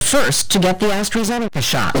first to get the AstraZeneca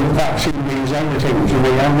shot. The vaccine means everything to me.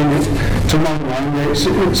 I mean, to my mind, it's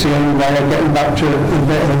the only way of getting back to a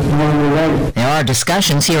bit of normal life. There are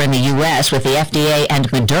discussions here in the U.S. with the FDA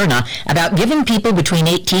and Moderna about giving people between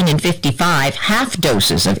 18 and 55 half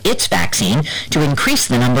doses of its vaccine to increase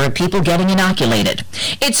the number of people getting inoculated.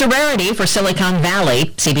 It's a rarity for Silicon Valley.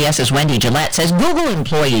 CBS's Wendy Gillette says Google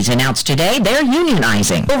employees announced today they're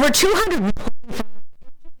unionizing. Over 200...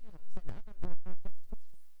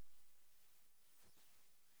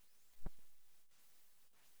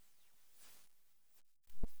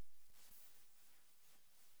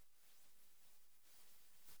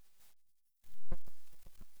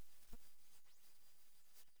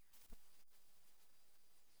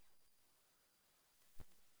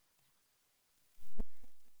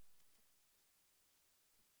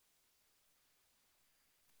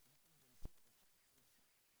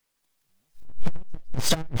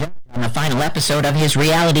 on the final episode of his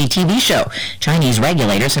reality TV show. Chinese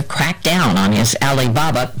regulators have cracked down on his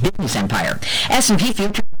Alibaba business empire. S&P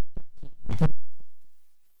Future...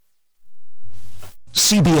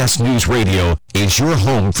 CBS News Radio is your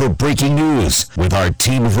home for breaking news. With our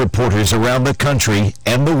team of reporters around the country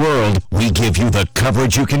and the world, we give you the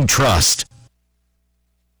coverage you can trust.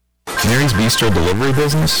 Mary's Bistro delivery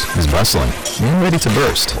business is bustling and ready to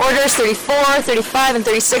burst. Orders 34, 35, and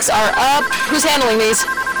 36 are up. Who's handling these?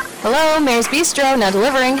 Hello, Mary's Bistro, now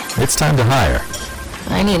delivering. It's time to hire.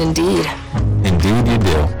 I need Indeed. Indeed you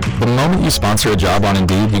do. The moment you sponsor a job on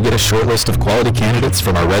Indeed, you get a short list of quality candidates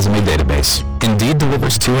from our resume database. Indeed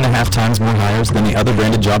delivers 2.5 times more hires than the other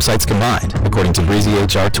branded job sites combined, according to Breezy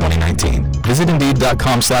HR 2019. Visit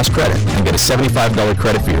Indeed.com/credit and get a $75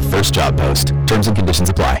 credit for your first job post. Terms and conditions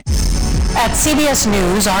apply. At CBS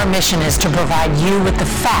News, our mission is to provide you with the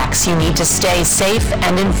facts you need to stay safe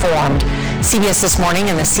and informed. CBS This Morning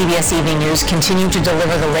and the CBS Evening News continue to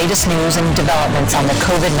deliver the latest news and developments on the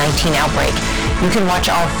COVID-19 outbreak. You can watch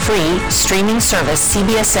our free streaming service,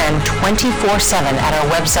 CBSN, 24/7 at our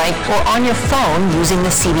website or on your phone using the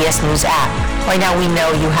CBS News app. Right now, we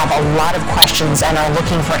know you have a lot of questions and are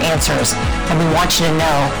looking for answers, and we want you to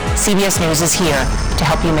know CBS News is here to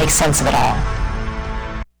help you make sense of it all.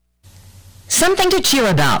 Something to cheer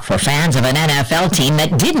about for fans of an NFL team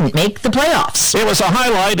that didn't make the playoffs. It was a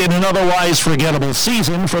highlight in an otherwise forgettable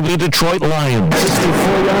season for the Detroit Lions.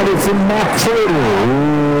 64-yarder from Matt Prater,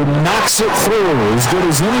 who knocks it through as good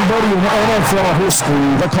as anybody in NFL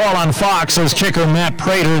history. The call on Fox says kicker Matt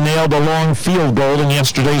Prater nailed a long field goal in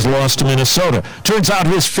yesterday's loss to Minnesota. Turns out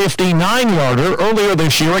his 59-yarder earlier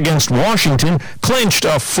this year against Washington clinched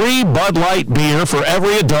a free Bud Light beer for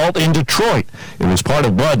every adult in Detroit. It was part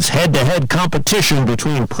of Bud's head-to-head competition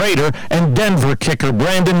between Prater and Denver kicker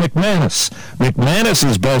Brandon McManus.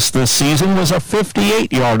 McManus's best this season was a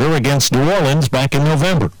 58-yarder against New Orleans back in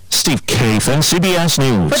November. Steve Kathan, CBS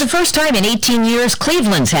News. For the first time in 18 years,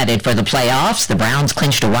 Cleveland's headed for the playoffs. The Browns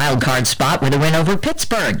clinched a wild card spot with a win over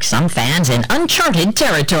Pittsburgh. Some fans in uncharted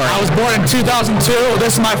territory. I was born in 2002.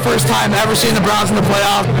 This is my first time ever seeing the Browns in the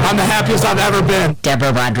playoffs. I'm the happiest I've ever been.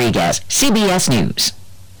 Deborah Rodriguez, CBS News.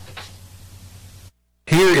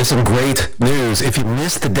 Here is some great news. If you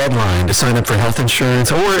missed the deadline to sign up for health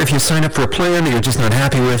insurance, or if you sign up for a plan that you're just not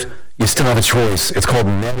happy with, you still have a choice. It's called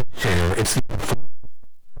Medishare. It's the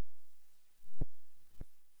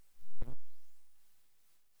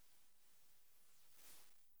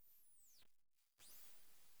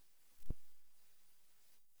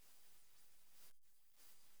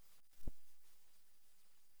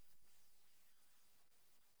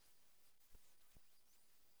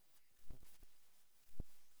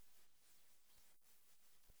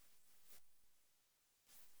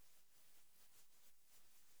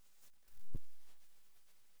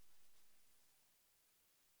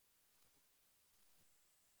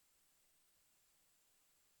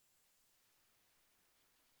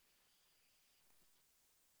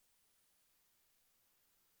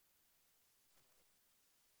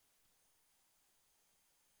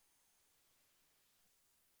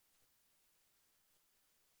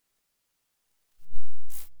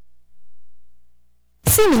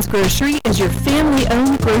Siemens Grocery is your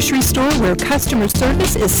family-owned grocery store where customer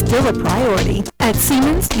service is still a priority. At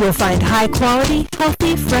Siemens, you'll find high-quality,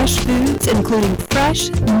 healthy, fresh foods, including fresh,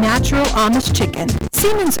 natural Amish chicken.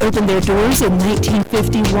 Siemens opened their doors in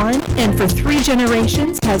 1951 and for 3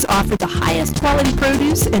 generations has offered the highest quality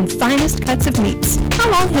produce and finest cuts of meats.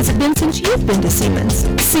 How long has it been since you've been to Siemens?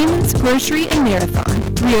 Siemens Grocery and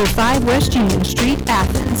Marathon, 305 West Union Street,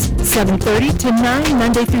 Athens, 7:30 to 9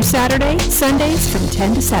 Monday through Saturday, Sundays from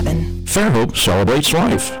 10 to 7. Fairhope celebrates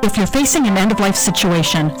life. If you're facing an end-of-life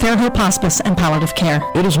situation, Fairhope Hospice and Palliative Care.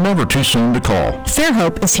 It is never too soon to call.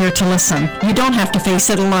 Fairhope is here to listen. You don't have to face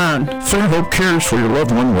it alone. Fairhope cares for your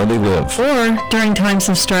loved one where they live. Or, during times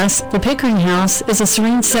of stress, the Pickering House is a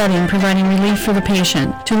serene setting providing relief for the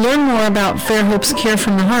patient. To learn more about Fairhope's Care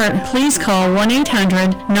from the Heart, please call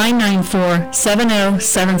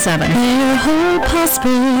 1-800-994-7077. Fairhope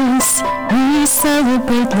Hospice, we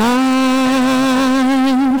celebrate life.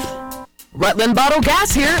 Rutland Bottle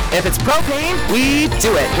Gas here. If it's propane, we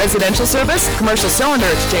do it. Residential service, commercial cylinder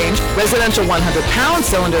exchange, residential 100-pound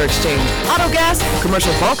cylinder exchange, auto gas, commercial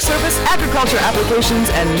bulk service, agriculture applications,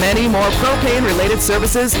 and many more propane-related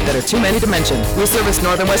services that are too many to mention. We service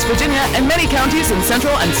northern West Virginia and many counties in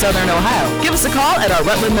central and southern Ohio. Give us a call at our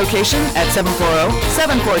Rutland location at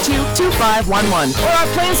 740-742-2511 or our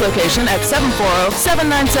Plains location at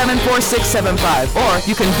 740-797-4675, or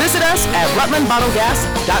you can visit us at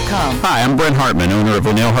rutlandbottlegas.com. Hi, I'm Brent Hartman, owner of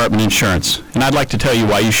O'Neill Hartman Insurance, and I'd like to tell you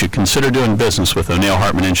why you should consider doing business with O'Neill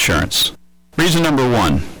Hartman Insurance. Reason number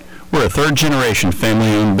one, we're a third-generation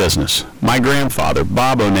family-owned business. My grandfather,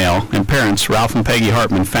 Bob O'Neill, and parents, Ralph and Peggy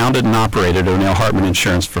Hartman, founded and operated O'Neill Hartman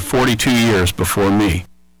Insurance for 42 years before me.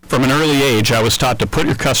 From an early age, I was taught to put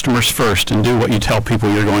your customers first and do what you tell people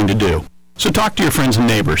you're going to do. So talk to your friends and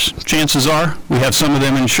neighbors. Chances are, we have some of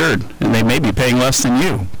them insured, and they may be paying less than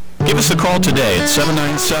you. Give us a call today at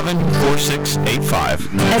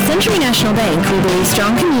 797-4685. At Century National Bank, we believe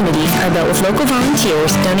strong communities are built with local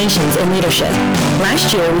volunteers, donations, and leadership.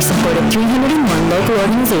 Last year, we supported 301 local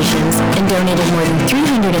organizations and donated more than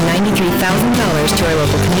 $393,000 to our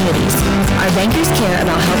local communities. Our bankers care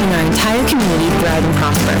about helping our entire community thrive and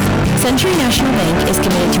prosper. Century National Bank is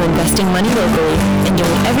committed to investing money locally and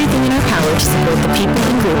doing everything in our power to support the people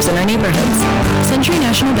and groups in our neighborhoods. Century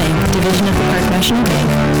National Bank, division of the Park National Bank,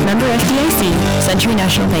 member FDIC,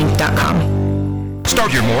 CenturyNationalBank.com.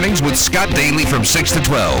 Start your mornings with Scott Daly from 6 to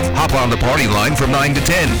 12. Hop on the party line from 9 to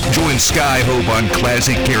 10. Join Sky Hope on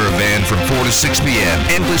Classic Caravan from 4 to 6 p.m.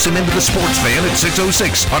 And listen into the Sports Fan at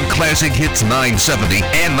 6:06 on Classic Hits 970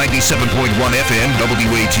 and 97.1 FM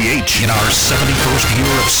WATH. In our 71st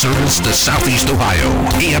year of service to Southeast Ohio,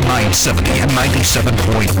 AM 970 and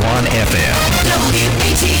 97.1 FM.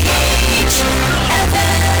 WATH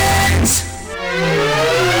Evans.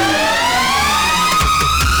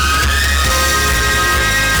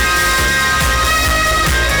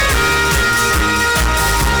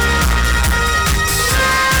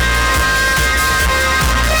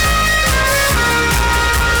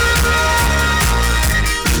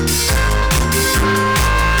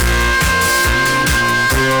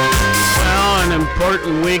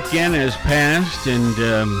 Important weekend has passed, and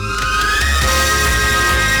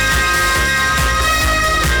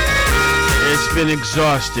it's been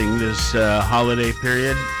exhausting, this holiday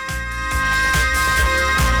period.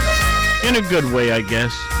 In a good way, I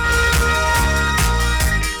guess.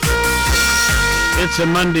 It's a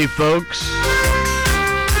Monday, folks.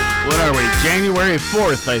 What are we? January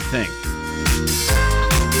 4th, I think.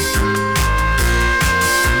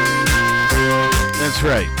 That's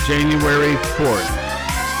right, January 4th.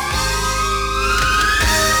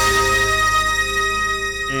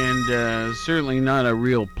 And certainly not a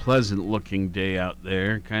real pleasant looking day out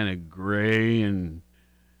there. Kind of gray and,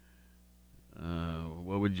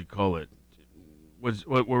 what would you call it?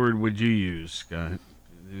 What word would you use, Scott?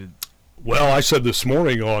 Well, I said this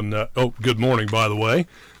morning on, good morning, by the way.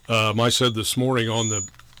 I said this morning on the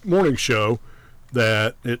morning show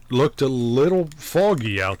that it looked a little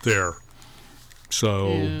foggy out there.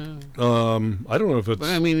 So, yeah. I don't know if it's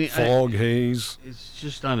fog, haze. It's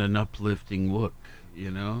just not an uplifting look,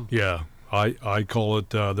 you know? Yeah, I call it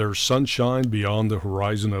there's sunshine beyond the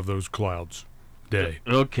horizon of those clouds day.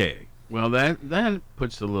 Okay, well, that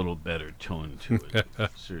puts a little better tone to it,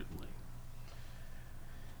 certainly.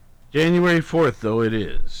 January 4th, though, it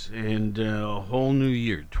is, and a whole new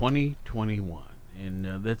year, 2021.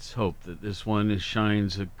 And let's hope that this one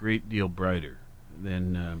shines a great deal brighter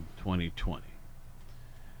than 2020.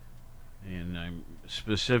 And I'm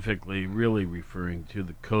specifically really referring to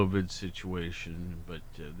the COVID situation, but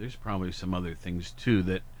there's probably some other things too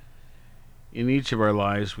that in each of our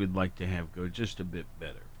lives we'd like to have go just a bit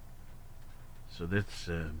better. So that's,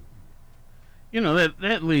 that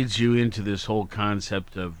leads you into this whole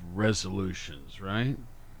concept of resolutions, right?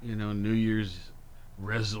 You know, New Year's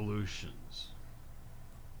resolutions.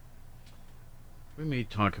 We may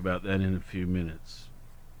talk about that in a few minutes.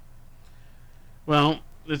 Well,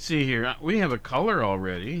 let's see here. We have a caller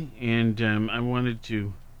already, and I've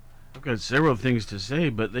got several things to say,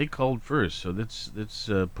 but they called first, so let's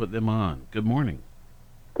put them on. Good morning.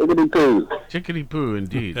 Chickadee-poo. Chickadee-poo,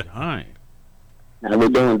 indeed. Hi. How we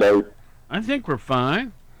doing, Dave? I think we're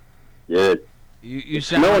fine. Good. You It's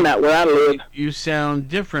sound snowing out where I live. You sound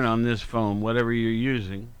different on this phone, whatever you're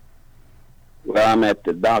using. Well, I'm at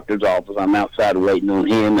the doctor's office. I'm outside waiting on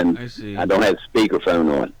him, and I see. I don't have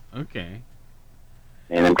speakerphone on. Okay.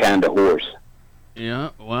 And I'm kind of hoarse. Yeah.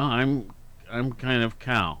 Well, I'm kind of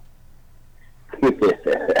cow.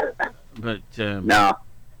 But no.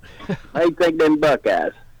 How you think them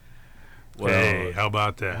Buckeyes? Well, hey, how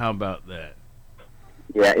about that? How about that?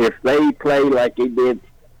 Yeah, if they play like they did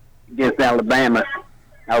against Alabama,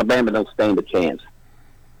 Alabama don't stand a chance.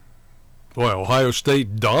 Boy, Ohio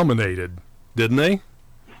State dominated, didn't they?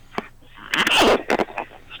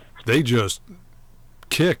 They just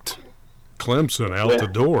kicked Clemson out the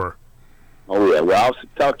door. Oh, yeah. Well, I'll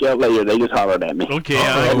talk to you later. They just hollered at me. Okay,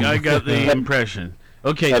 I got the impression.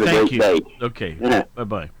 Okay, Have a thank great you. day. Okay, Yeah.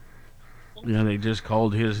 bye-bye. Yeah, they just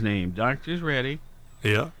called his name. Doctor's ready.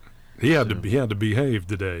 Yeah, he had to behave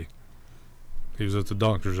today. He was at the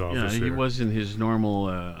doctor's Yeah, office. he here. wasn't his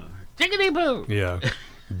normal chickadee-boo. Yeah,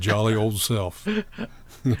 jolly old self.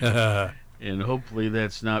 And hopefully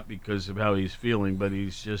that's not because of how he's feeling, but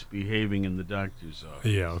he's just behaving in the doctor's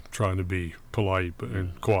office. Yeah, trying to be polite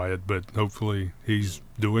and quiet, but hopefully he's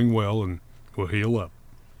doing well and will heal up.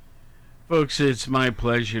 Folks, it's my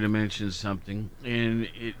pleasure to mention something, and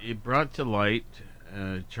it brought to light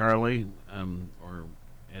Charlie, or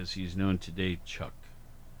as he's known today, Chuck.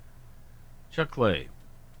 Chuck Lay,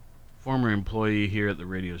 former employee here at the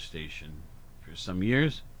radio station for some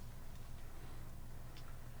years.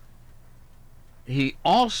 He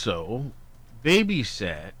also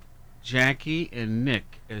babysat Jackie and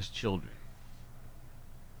Nick as children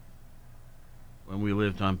when we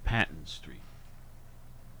lived on Patton Street.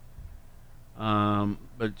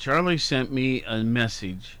 But Charlie sent me a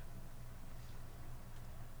message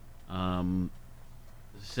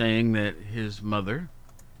saying that his mother,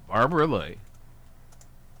 Barbara Lay,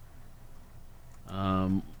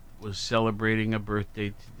 was celebrating a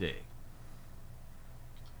birthday today.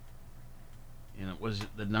 And it was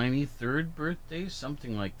the 93rd birthday,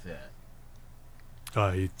 something like that.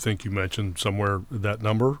 I think you mentioned somewhere that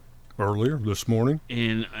number earlier this morning.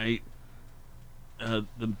 And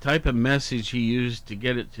the type of message he used to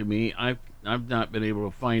get it to me, I've not been able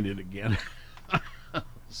to find it again.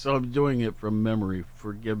 So I'm doing it from memory.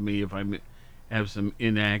 Forgive me if I have some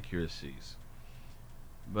inaccuracies.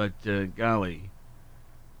 But golly,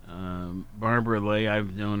 Barbara Lay,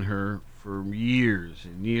 I've known her for years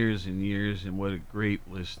and years and years, and what a great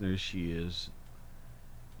listener she is.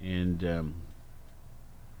 And of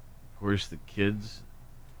course the kids,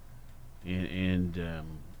 and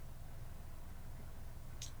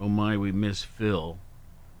oh my, we miss Phil.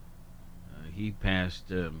 He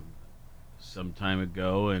passed some time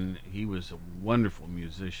ago, and he was a wonderful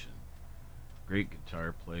musician, great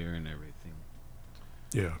guitar player and everything.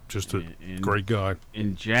 Yeah, just a great guy.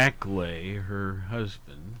 And Jack Lay, her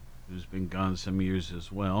husband, who's been gone some years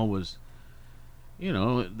as well, was,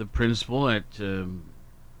 the principal at,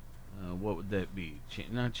 what would that be?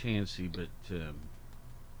 Not Chansey, but...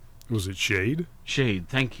 was it Shade? Shade,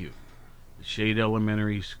 thank you. The Shade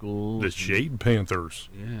Elementary School. The Shade Panthers.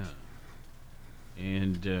 Yeah.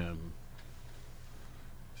 And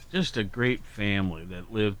just a great family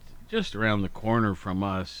that lived just around the corner from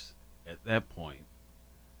us at that point.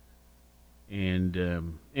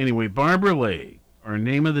 And anyway, Barbara Lay, our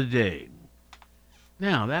name of the day.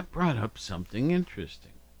 Now, that brought up something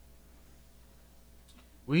interesting.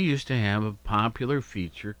 We used to have a popular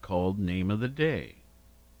feature called Name of the Day.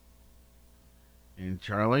 And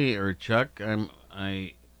Charlie or Chuck,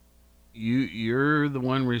 you're the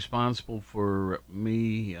one responsible for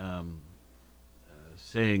me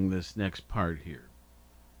saying this next part here.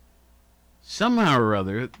 Somehow or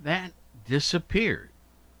other, that disappeared.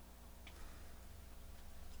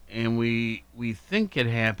 And we think it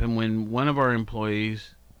happened when one of our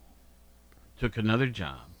employees took another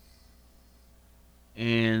job,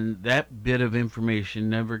 and that bit of information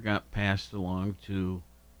never got passed along to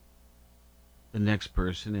the next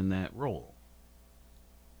person in that role.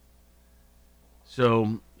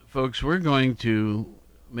 So, folks, we're going to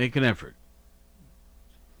make an effort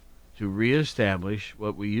to reestablish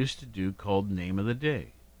what we used to do called Name of the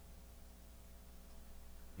Day.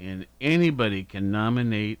 And anybody can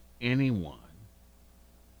nominate anyone.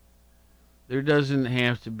 There doesn't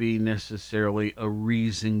have to be necessarily a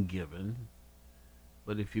reason given,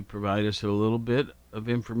 but if you provide us a little bit of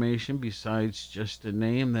information besides just a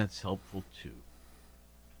name, that's helpful too.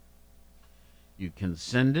 You can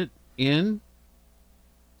send it in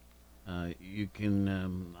You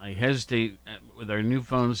can, I hesitate, with our new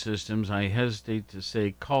phone systems, I hesitate to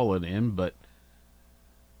say call it in, but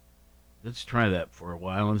let's try that for a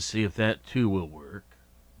while and see if that too will work.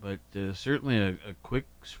 But certainly a quick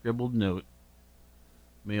scribbled note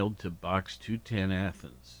mailed to Box 210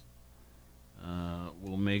 Athens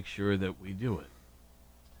will make sure that we do it.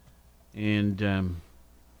 And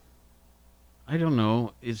I don't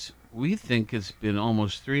know, we think it's been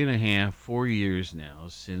almost 3.5, 4 years now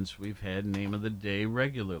since we've had Name of the Day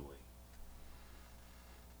regularly.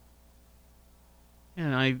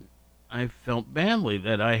 And I felt badly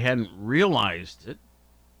that I hadn't realized it.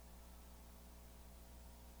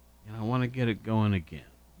 And I want to get it going again.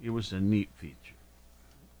 It was a neat feature.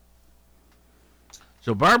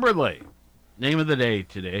 So Barbara Lay, Name of the Day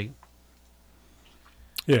today.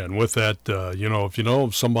 Yeah, and with that, if you know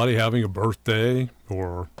of somebody having a birthday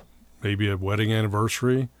or maybe a wedding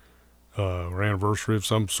anniversary or anniversary of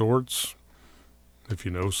some sorts, if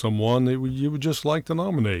you know someone that you would just like to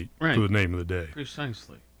nominate to the Name of the Day.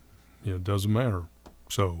 Precisely. It doesn't matter.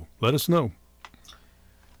 So let us know.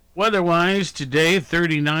 Weather-wise, today,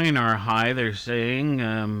 39 our high. They're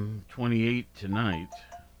saying 28 tonight.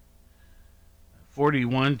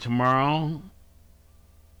 41 tomorrow.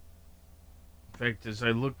 In fact, as I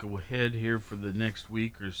look ahead here for the next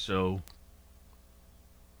week or so,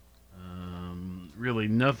 really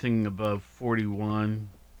nothing above 41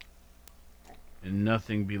 and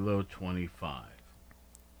nothing below 25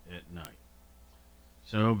 at night.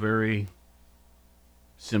 So very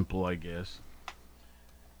simple, I guess.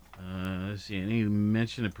 Let's see, any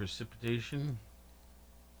mention of precipitation?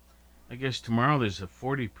 I guess tomorrow there's a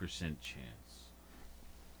 40% chance.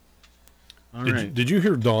 All right. Did you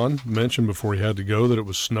hear Don mention before he had to go that it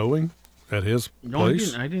was snowing at his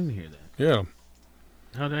place? I didn't hear that. Yeah.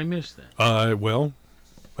 How did I miss that? Well,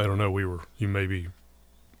 I don't know. You may be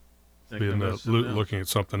looking at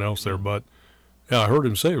something else there, but yeah, I heard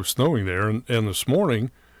him say it was snowing there. And this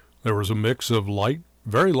morning there was a mix of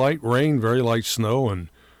very light rain, very light snow, and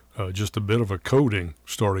just a bit of a coating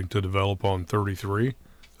starting to develop on 33,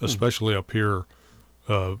 especially up here,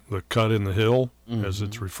 the cut in the hill, as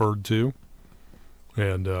it's referred to.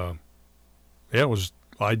 And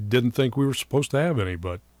I didn't think we were supposed to have any,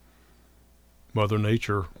 but Mother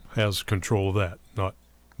Nature has control of that, not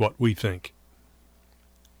what we think.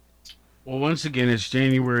 Well, once again, it's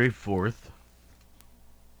January 4th.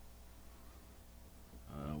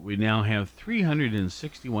 We now have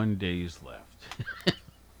 361 days left.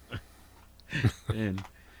 And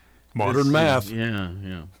modern math.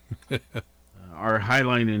 Yeah. Our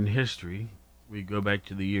highlight in history, we go back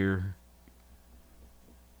to the year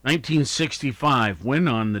 1965, when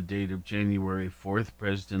on the date of January 4th,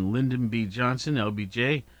 President Lyndon B. Johnson,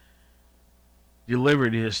 LBJ,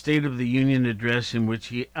 delivered his State of the Union address in which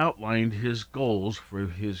he outlined his goals for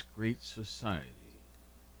his great society.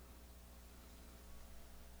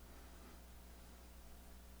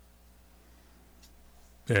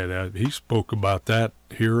 And he spoke about that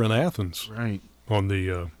here in Athens. Right. On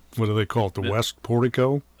the, what do they call it, the West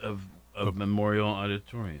Portico? Of Memorial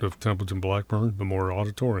Auditorium. Of Templeton Blackburn Memorial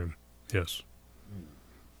Auditorium, yes.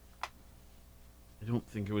 I don't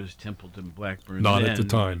think it was Templeton Blackburn Not then, at the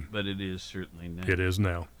time. But it is certainly now. It is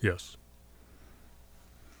now, yes.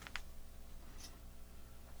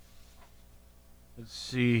 Let's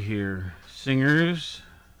see here. Singers.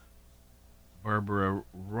 Barbara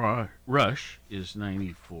Rush is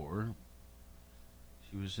 94.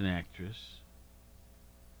 She was an actress.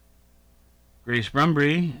 Grace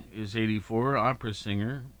Brumbry is 84, opera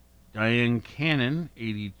singer. Diane Cannon,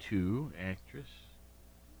 82, actress.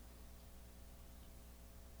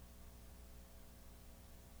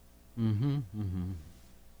 Anne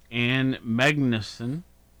Magnuson,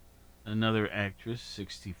 another actress,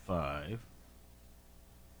 65.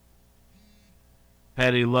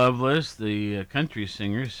 Patty Loveless, the country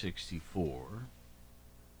singer, 64.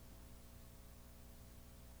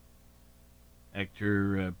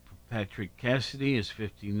 Actor Patrick Cassidy is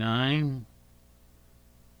 59.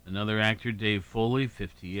 Another actor, Dave Foley,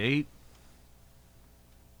 58.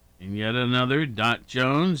 And yet another, Dot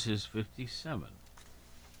Jones, is 57.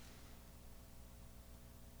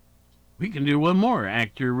 We can do one more.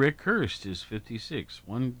 Actor Rick Hurst is 56.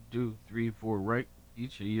 1, 2, 3, 4, right,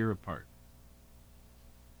 each a year apart.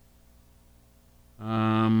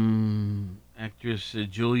 Actress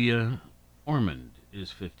Julia Ormond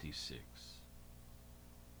is 56.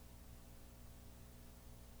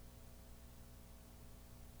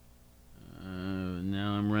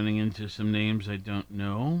 Now I'm running into some names I don't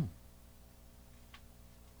know.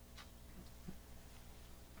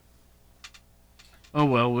 Oh,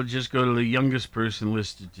 well, we'll just go to the youngest person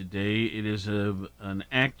listed today. It is an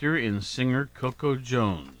actor and singer, Coco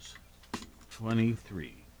Jones,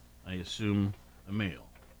 23. I assume a male.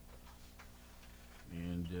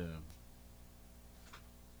 And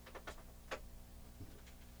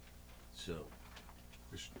so.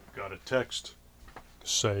 Just got a text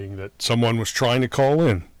saying that someone was trying to call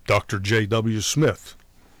in, Dr. J.W. Smith.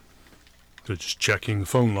 So just checking the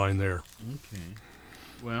phone line there. Okay.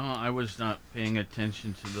 Well, I was not paying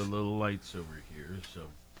attention to the little lights over here, so.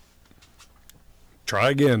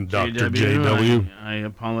 Try again, Dr. J.W. I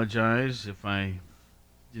apologize if I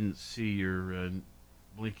didn't see your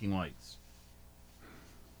blinking lights.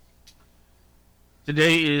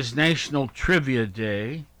 Today is National Trivia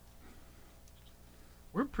Day.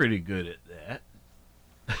 We're pretty good at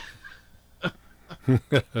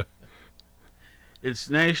that.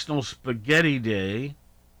 It's National Spaghetti Day.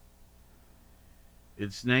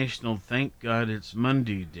 It's National Thank God It's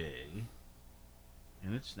Monday Day.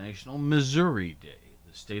 And it's National Missouri Day,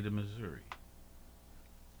 the state of Missouri.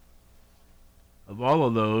 Of all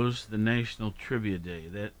of those, the National Trivia Day,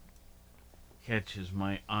 that catches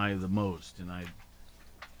my eye the most. And I'd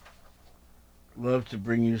love to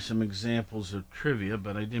bring you some examples of trivia,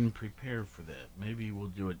 but I didn't prepare for that. Maybe we'll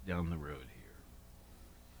do it down the road here.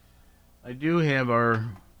 I do have our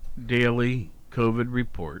daily COVID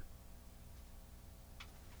report.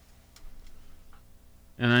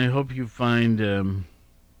 And I hope you find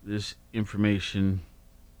this information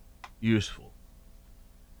useful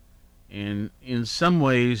and in some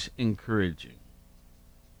ways encouraging.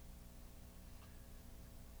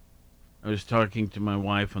 I was talking to my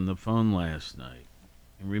wife on the phone last night,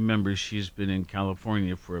 and remember, she's been in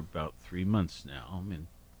California for about 3 months now and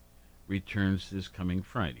returns this coming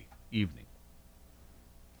Friday evening.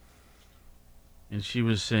 And she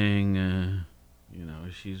was saying,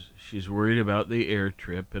 she's worried about the air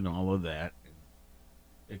trip and all of that,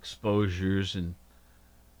 exposures, and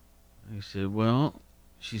I said, well,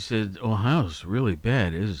 she said, Ohio's really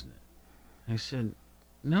bad, isn't it? I said,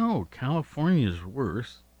 no, California's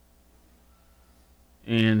worse.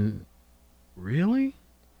 And really?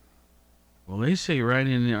 Well, they say right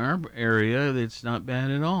in our area it's not bad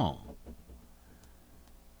at all.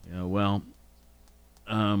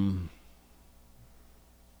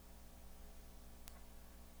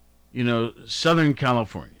 Southern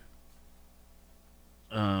California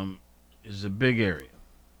is a big area.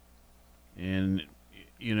 And,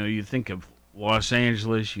 you think of Los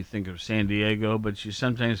Angeles, you think of San Diego, but you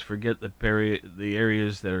sometimes forget the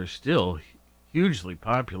areas that are still hugely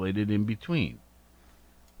populated in between.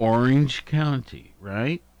 Orange County,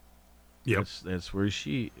 right? Yep. That's where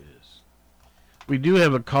she is. We do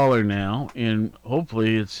have a caller now, and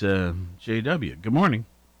hopefully it's JW. Good morning.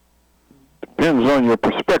 Depends on your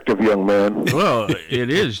perspective, young man. Well, it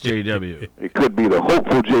is JW. It could be the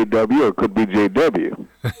hopeful JW, or it could be JW.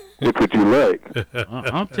 Which would you like?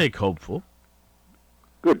 I'll take hopeful.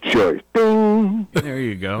 Good choice. Ding. There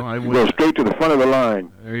you go. Go straight to the front of the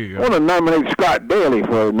line. There you go. I want to nominate Scott Daly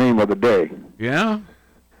for the name of the day. Yeah?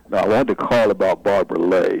 No, I want to call about Barbara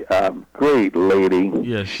Lay. Great lady.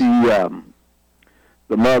 Yes. She, the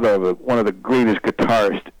mother of one of the greatest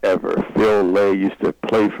guitarists ever. Phil Lay used to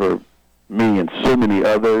play for me and so many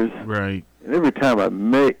others. Right. And every time I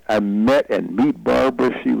met and meet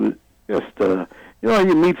Barbara, she was just,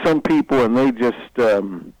 you meet some people and they just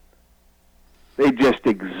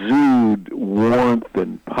exude warmth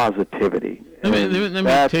and positivity.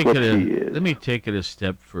 Let me take it a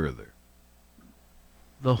step further.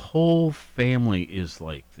 The whole family is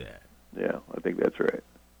like that. Yeah, I think that's right.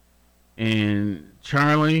 And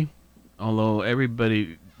Charlie, although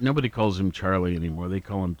nobody calls him Charlie anymore, they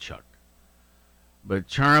call him Chuck. But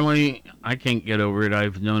Charlie, I can't get over it.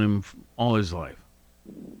 I've known him all his life.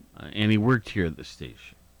 And he worked here at the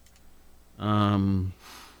station.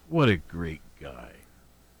 What a great guy.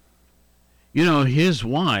 His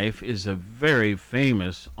wife is a very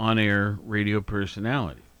famous on-air radio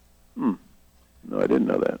personality. No, I didn't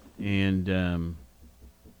know that. And,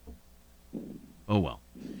 oh well.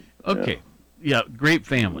 Okay. Yeah, great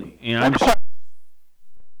family. And I'm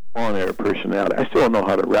on-air personality. I still don't know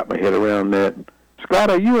how to wrap my head around that.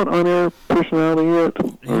 Scott, are you an on-air personality yet?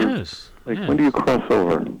 Yes. When do you cross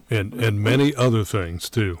over? And many other things,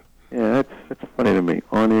 too. Yeah, that's funny to me.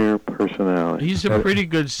 On-air personality. He's a pretty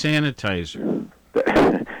good sanitizer.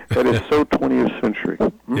 That is so 20th century.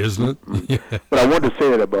 Isn't it? But I wanted to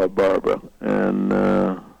say that about Barbara. And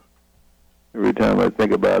every time I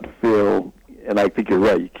think about Phil, and I think you're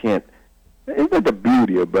right, you can't... Isn't that the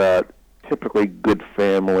beauty about typically good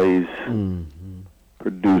families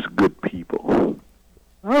produce good people?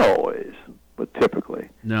 Not always, but typically.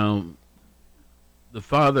 Now, the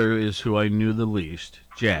father is who I knew the least,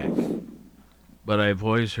 Jack, but I've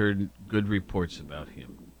always heard good reports about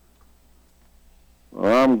him.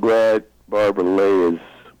 Well, I'm glad Barbara Lay is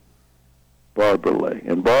Barbara Lay.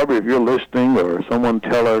 And Barbara, if you're listening or someone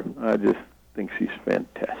tell her, I just think she's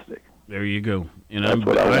fantastic. There you go. And That's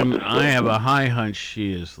what I want to say. I have a high hunch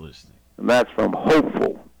she is listening. And that's from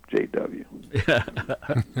Hopeful JW.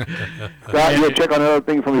 Scott, you'll check on another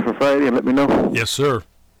thing for me for Friday and let me know? Yes, sir.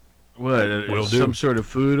 What? Will do. Some sort of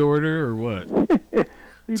food order or what?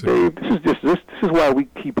 See, Dave, this is why we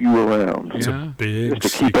keep you around. It's a big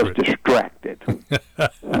just to keep us distracted.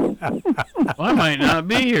 Well, I might not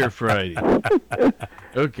be here Friday.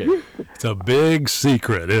 Okay. It's a big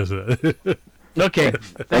secret, isn't it? Okay.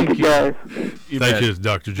 Thank you. Guys. Thank you,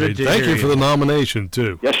 Dr. J. Good to Thank hear you for the nomination,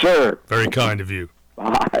 too. Yes, sir. Very kind of you.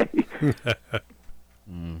 Bye.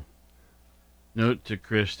 Note to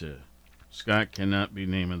Krista, Scott cannot be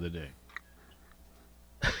name of the day.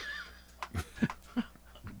 I'm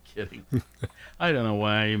kidding. I don't know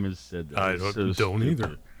why I even said that. I don't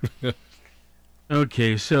either.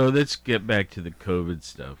 Okay, so let's get back to the COVID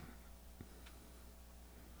stuff.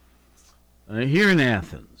 Here in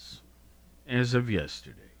Athens, as of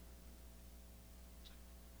yesterday,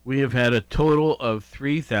 we have had a total of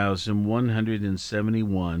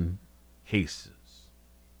 3,171 cases.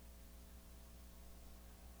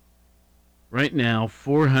 Right now,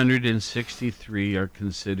 463 are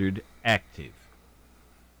considered active.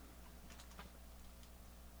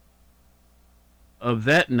 Of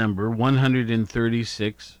that number,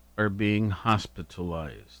 136 are being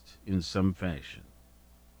hospitalized in some fashion.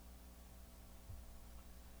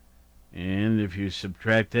 And if you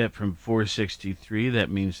subtract that from 463,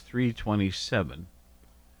 that means 327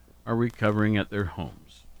 are recovering at their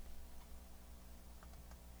homes.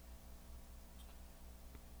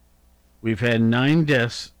 We've had 9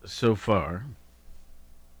 deaths so far.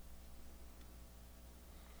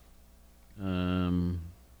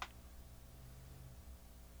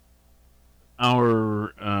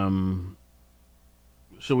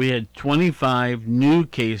 So we had 25 new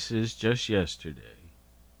cases just yesterday.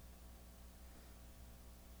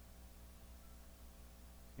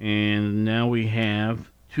 And now we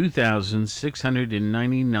have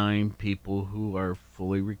 2,699 people who are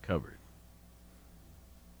fully recovered.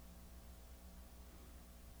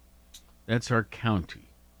 That's our county.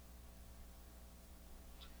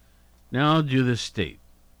 Now I'll do the state.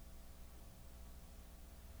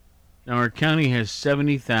 Now our county has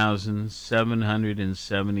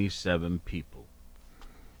 70,777 people.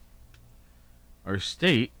 Our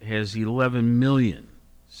state has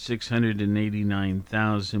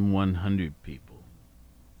 11,689,100 people.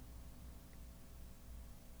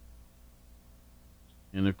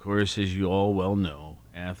 And of course, as you all well know,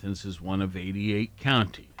 Athens is one of 88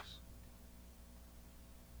 counties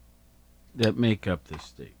that make up the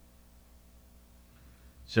state.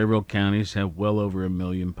 Several counties have well over 1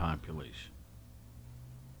 million population.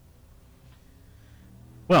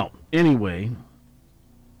 Well, anyway,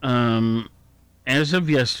 as of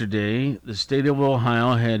yesterday, the state of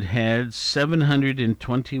Ohio had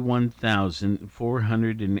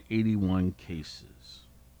 721,481 cases.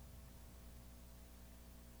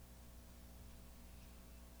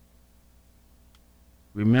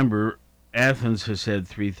 Remember, Athens has had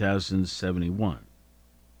 3,071.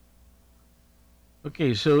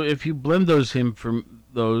 Okay, so if you blend those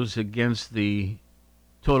against the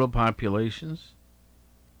total populations,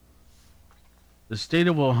 the state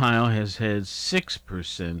of Ohio has had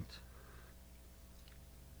 6%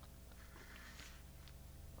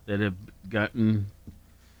 that have gotten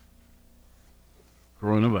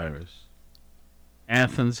coronavirus.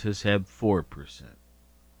 Athens has had 4%.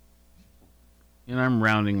 And I'm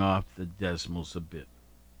rounding off the decimals a bit.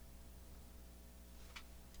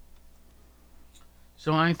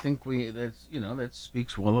 So I think that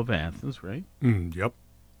speaks well of Athens, right? Yep.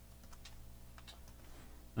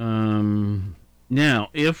 Now,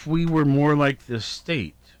 if we were more like the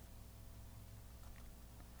state,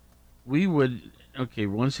 we would,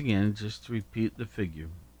 once again, just to repeat the figure,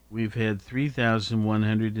 we've had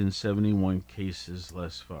 3,171 cases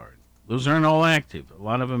thus far. Those aren't all active. A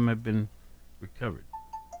lot of them have been recovered.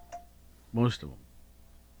 Most of them.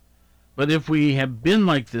 But if we have been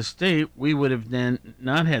like the state, we would have then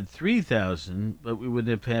not had 3,000, but we would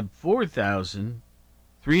have had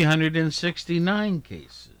 4,369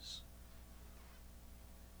 cases.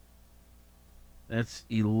 That's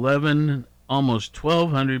 11, almost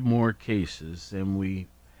 1,200 more cases than we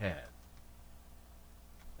had.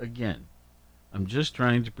 Again, I'm just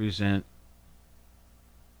trying to present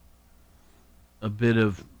a bit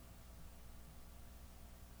of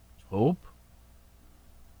hope.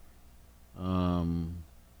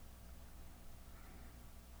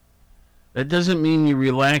 That doesn't mean you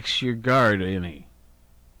relax your guard any.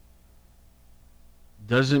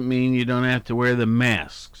 Doesn't mean you don't have to wear the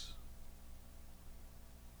masks.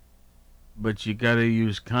 But you got to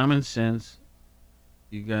use common sense.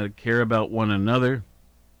 You got to care about one another.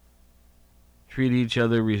 Treat each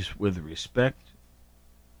other with respect.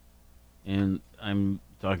 And I'm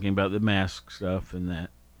talking about the mask stuff and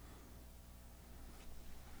that.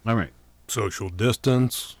 All right. Social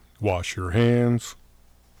distance, wash your hands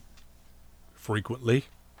frequently.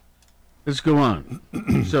 Let's go on.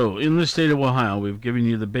 So, in the state of Ohio, we've given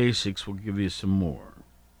you the basics. We'll give you some more.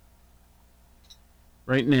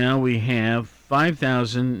 Right now, we have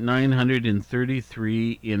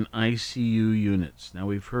 5,933 in ICU units. Now,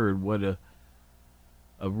 we've heard what a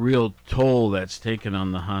real toll that's taken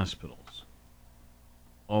on the hospitals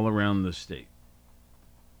all around the state.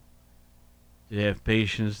 To have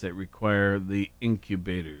patients that require the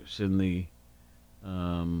incubators and the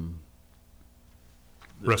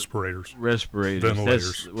respirators.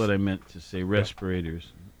 Ventilators. That's what I meant to say,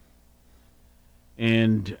 respirators. Yeah.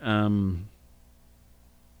 And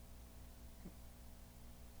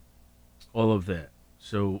all of that.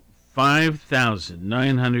 So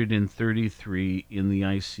 5,933 in the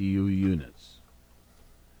ICU units.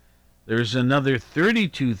 There's another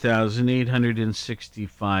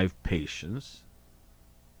 32,865 patients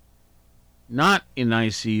not in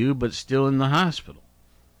ICU but still in the hospital.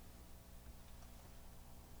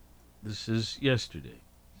 This is yesterday.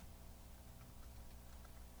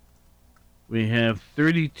 We have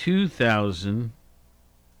 32,000.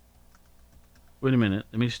 Wait a minute.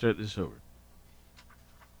 Let me start this over.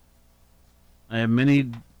 I have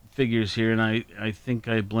many figures here, and I think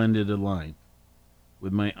I blended a line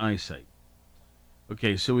with my eyesight.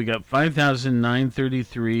 Okay, so we got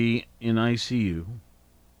 5,933 in ICU.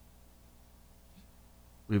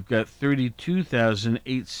 We've got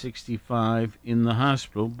 32,865 in the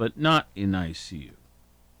hospital, but not in ICU.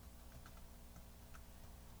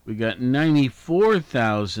 We got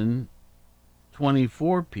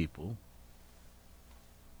 94,024 people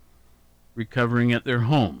recovering at their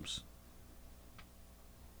homes.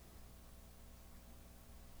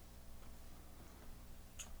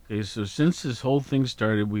 Okay, so since this whole thing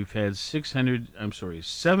started, we've had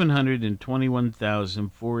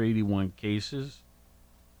 721,481 cases.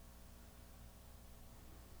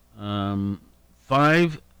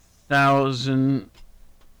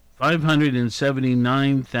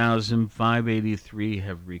 579,583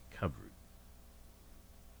 have recovered.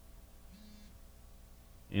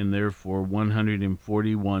 And therefore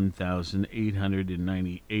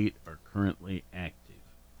 141,898 are currently active.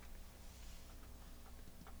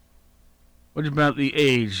 What about the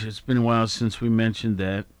age? It's been a while since we mentioned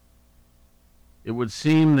that. It would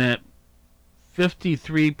seem that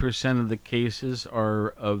 53% of the cases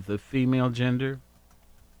are of the female gender.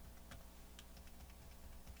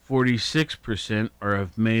 46% are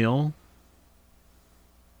of male.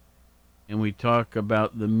 And we talk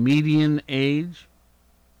about the median age.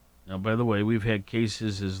 Now, by the way, we've had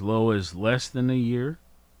cases as low as less than a year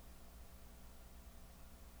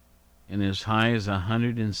and as high as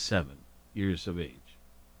 107 years of age.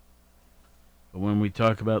 But when we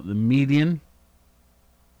talk about the median,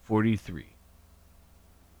 43.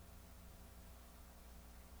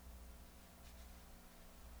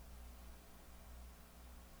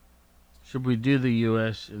 Should we do the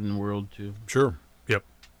U.S. and the world too? Sure. Yep.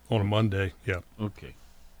 On a Monday. Yep. Okay.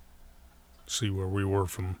 See where we were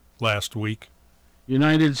from last week.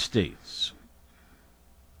 United States.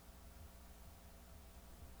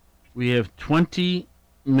 We have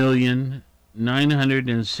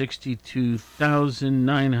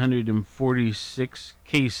 20,962,946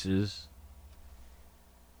 cases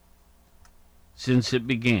since it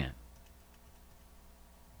began.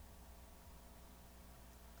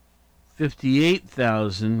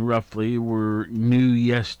 58,000 roughly were new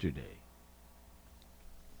yesterday.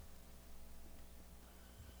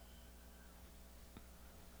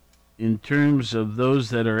 In terms of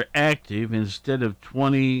those that are active, instead of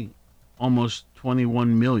almost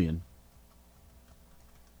 21 million,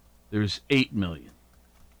 there's 8 million.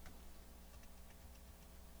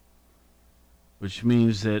 Which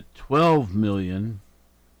means that 12 million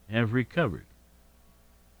have recovered.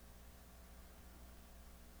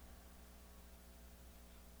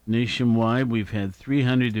 Nationwide, we've had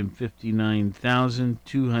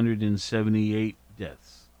 359,278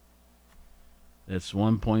 deaths. That's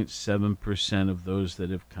 1.7% of those that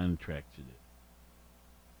have contracted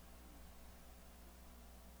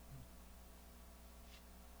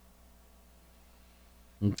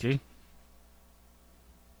it. Okay.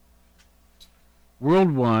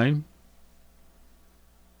 Worldwide,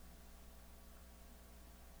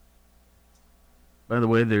 by the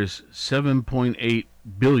way, there's 7.8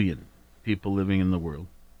 billion people living in the world.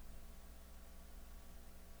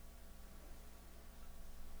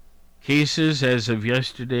 Cases as of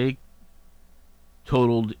yesterday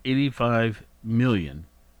totaled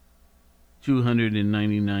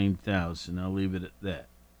 85,299,000. I'll leave it at that.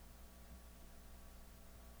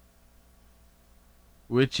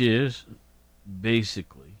 Which is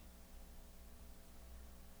basically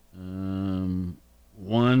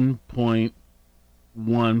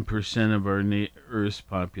 1.1% of our Earth's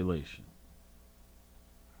population.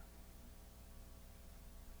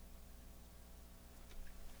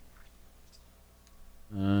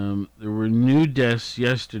 There were new deaths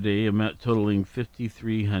yesterday, totaling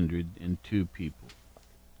 5,302 people.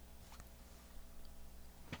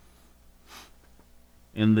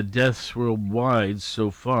 And the deaths worldwide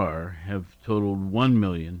so far have totaled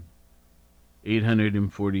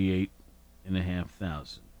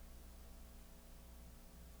 1,848,500.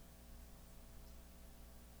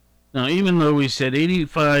 Now, even though we said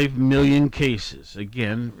 85 million cases,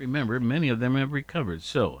 again, remember, many of them have recovered.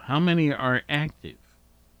 So, how many are active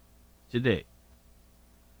today?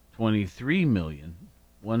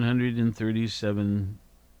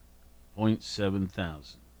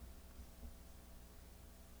 23,137,700.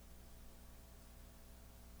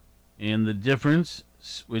 And the difference,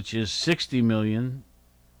 which is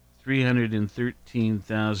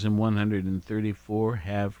 60,313,134,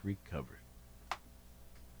 have recovered.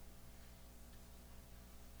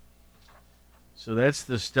 So that's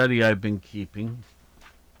the study I've been keeping.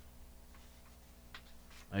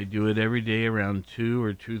 I do it every day around 2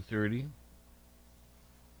 or 2:30.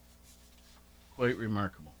 Quite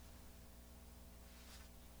remarkable.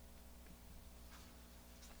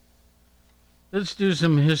 Let's do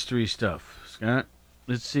some history stuff, Scott.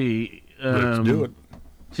 Let's see. Let's do it.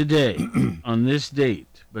 Today, on this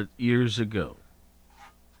date, but years ago.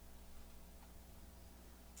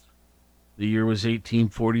 The year was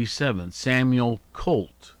 1847. Samuel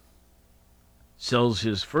Colt sells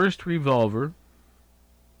his first revolver,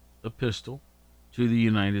 a pistol, to the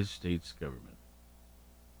United States government.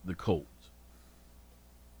 The Colt.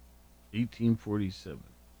 1847.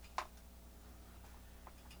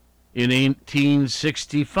 In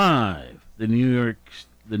 1865, the New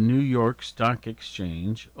York Stock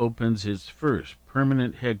Exchange opens its first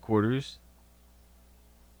permanent headquarters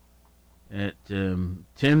at 10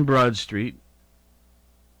 Broad Street,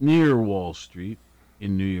 near Wall Street,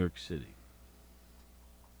 in New York City.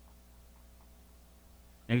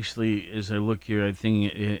 Actually, as I look here, I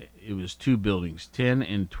think it was 2 buildings, 10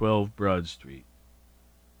 and 12 Broad Street,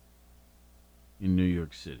 in New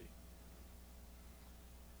York City.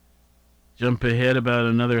 Jump ahead about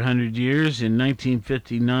another 100 years. In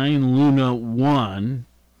 1959, Luna 1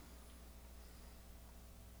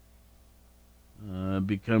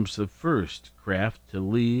 becomes the first craft to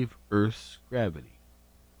leave Earth's gravity.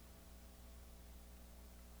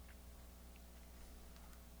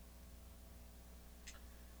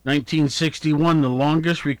 In 1961, the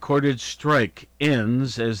longest recorded strike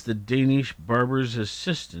ends as the Danish barber's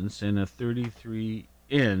assistants in a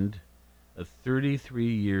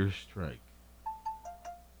 33-year strike.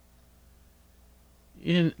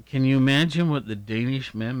 Can you imagine what the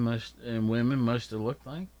Danish men and women must have looked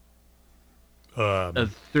like? A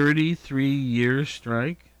 33-year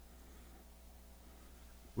strike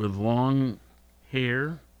with long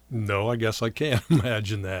hair? No, I guess I can't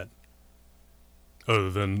imagine that. Other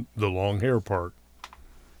than the long hair part.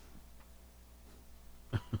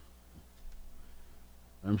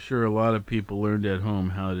 I'm sure a lot of people learned at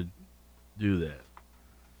home how to do that.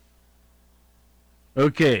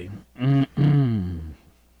 Okay.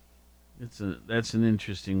 That's an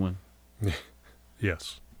interesting one.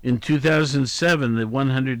 Yes. In 2007, the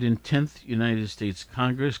 110th United States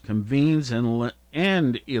Congress convenes and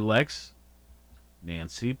elects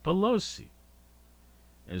Nancy Pelosi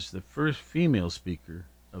as the first female Speaker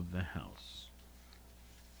of the House.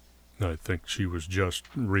 I think she was just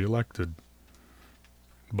reelected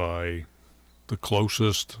by the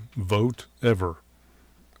closest vote ever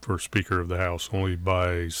for Speaker of the House, only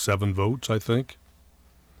by 7 votes, I think.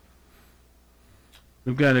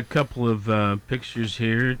 We've got a couple of pictures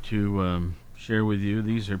here to share with you.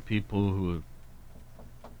 These are people who,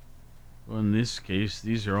 well, in this case,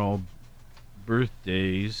 these are all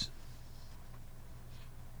birthdays.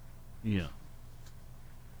 Yeah.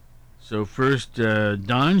 So first,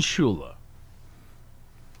 Don Shula.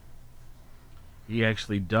 He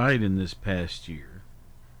actually died in this past year.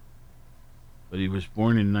 but he was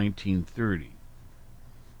born in 1930.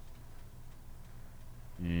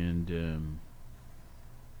 And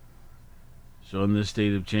so on this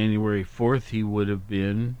date of January 4th, he would have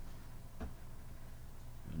been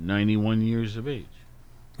 91 years of age.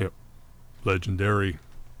 Yep. Legendary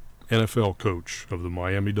NFL coach of the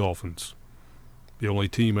Miami Dolphins. The only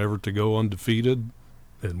team ever to go undefeated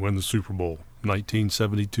and win the Super Bowl.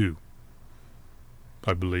 1972,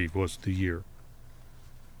 I believe, was the year.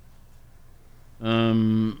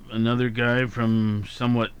 Another guy from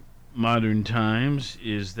somewhat modern times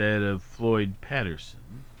is that of Floyd Patterson.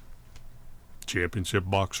 Championship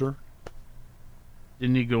boxer.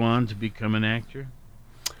 Didn't he go on to become an actor?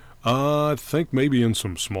 I think maybe in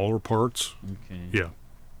some smaller parts. Okay. Yeah.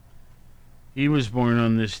 He was born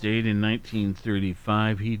on this date in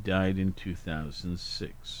 1935. He died in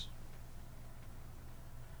 2006.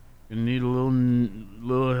 Gonna need a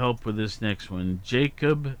little help with this next one.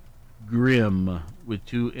 Jacob Grimm with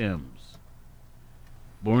 2 M's.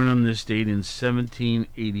 Born on this date in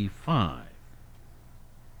 1785.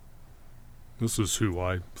 This is who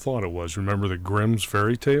I thought it was. Remember the Grimm's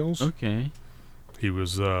fairy tales? Okay. He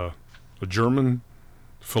was a German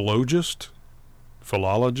philologist.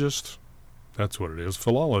 That's what it is.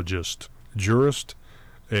 Philologist, jurist,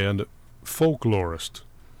 and folklorist.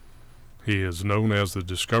 He is known as the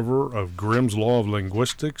discoverer of Grimm's Law of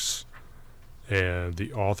Linguistics and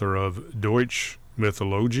the author of Deutsche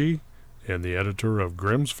Mythologie and the editor of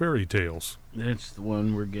Grimm's Fairy Tales. That's the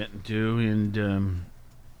one we're getting to, and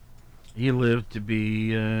he lived to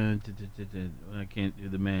be, I can't do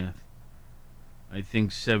the math, I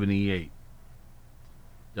think 78.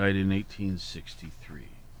 Died in 1863.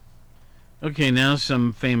 Okay, now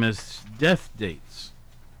some famous death dates.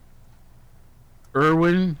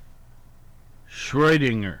 Erwin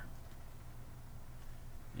Schrödinger.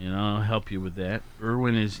 And I'll help you with that.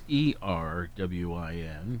 Erwin is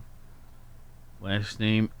E-R-W-I-N. Last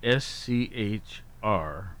name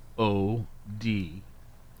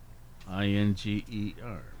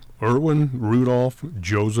S-C-H-R-O-D-I-N-G-E-R. Erwin Rudolph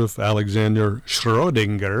Joseph Alexander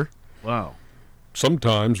Schrödinger. Wow.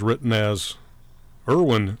 Sometimes written as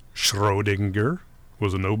Erwin Schrödinger,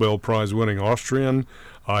 was a Nobel Prize-winning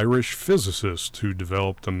Austrian-Irish physicist who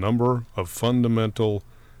developed a number of fundamental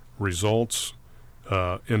results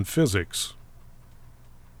in physics.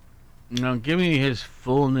 Now, give me his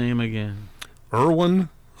full name again. Erwin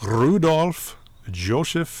Rudolph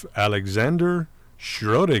Joseph Alexander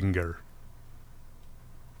Schrödinger.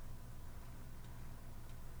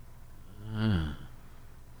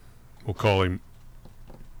 We'll call him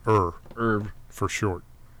Irv for short.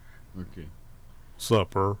 Okay. What's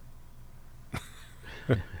up,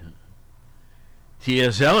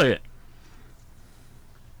 T.S. Eliot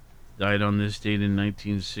died on this date in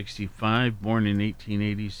 1965, born in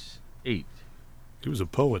 1888. He was a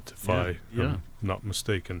poet, if I Yeah. am not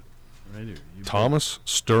mistaken. Right here. Thomas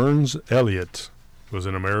Stearns Eliot was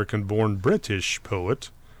an American-born British poet,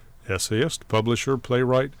 essayist, publisher,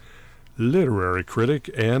 playwright, literary critic,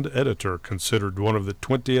 and editor, considered one of the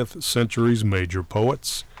 20th century's major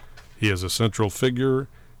poets. He is a central figure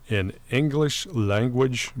in English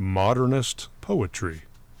language modernist poetry.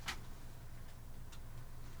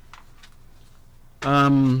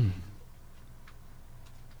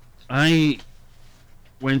 I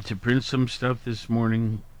went to print some stuff this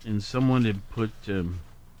morning, and someone had put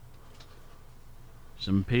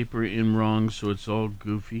some paper in wrong, so it's all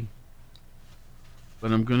goofy.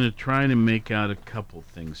 But I'm going to try to make out a couple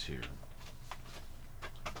things here.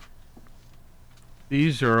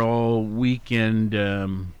 These are all weekend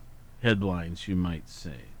headlines, you might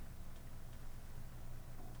say.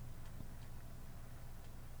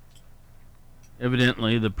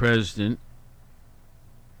 Evidently, the president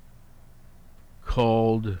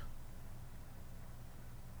called,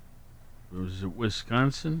 was it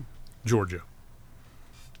Wisconsin? Georgia.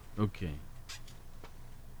 Okay.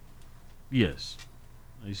 Yes.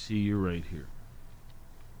 I see you're right here.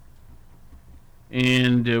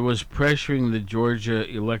 And was pressuring the Georgia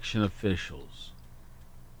election officials,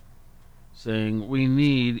 saying, we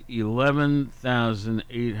need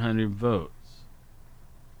 11,800 votes.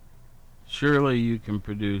 Surely you can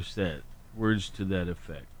produce that. Words to that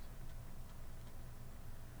effect.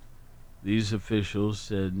 These officials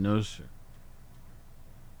said, no, sir.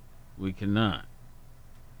 We cannot.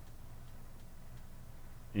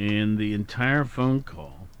 And the entire phone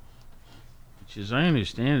call, which as I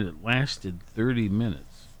understand it lasted 30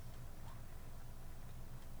 minutes,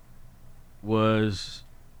 was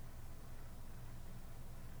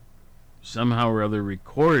somehow or other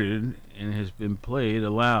recorded and has been played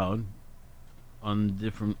aloud on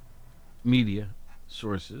different media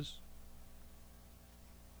sources.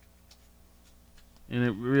 And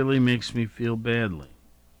it really makes me feel badly.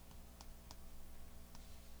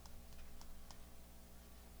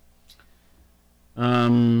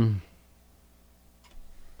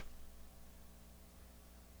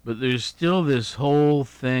 But there's still this whole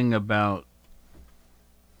thing about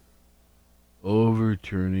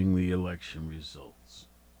overturning the election results.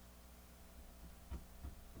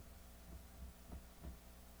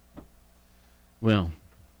 Well,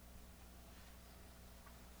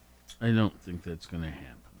 I don't think that's going to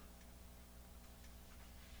happen.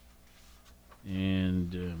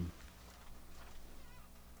 And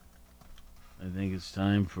I think it's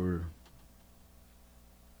time for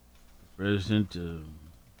the president to,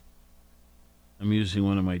 I'm using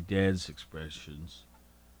one of my dad's expressions,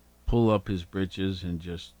 pull up his britches and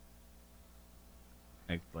just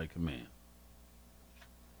act like a man.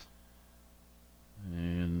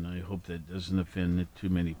 And I hope that doesn't offend too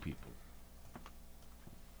many people.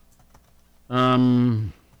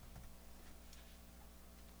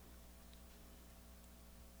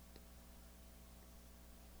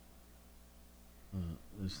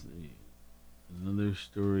 Let's see. Another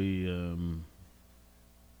story.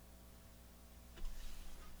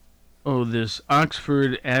 This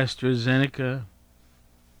Oxford AstraZeneca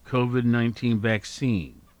COVID-19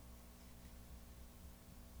 vaccine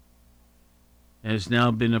has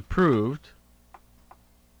now been approved,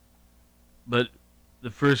 but the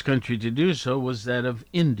first country to do so was that of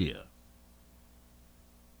India.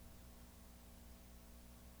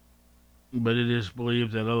 But it is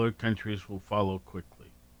believed that other countries will follow quickly.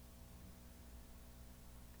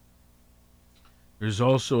 There's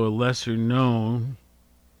also a lesser known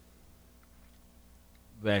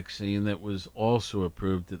vaccine that was also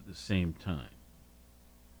approved at the same time.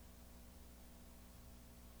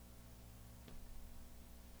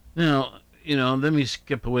 Now, let me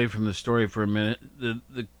skip away from the story for a minute.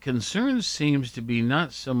 The concern seems to be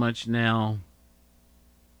not so much now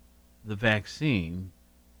the vaccine,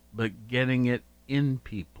 but getting it in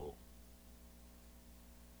people.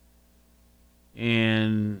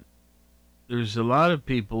 And there's a lot of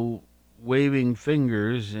people waving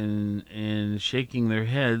fingers and shaking their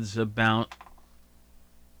heads about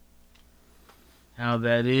how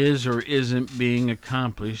that is or isn't being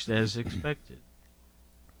accomplished as expected.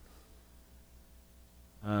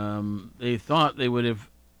 They thought they would have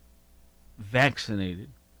vaccinated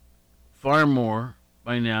far more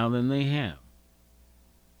by now than they have.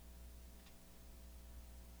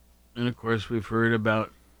 And of course, we've heard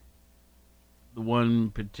about the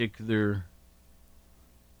one particular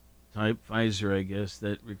type, Pfizer, I guess,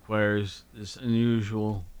 that requires this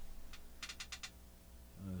unusual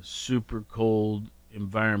super cold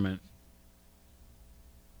environment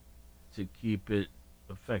to keep it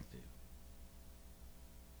effective.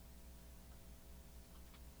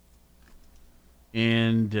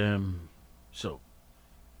 And so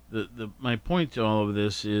my point to all of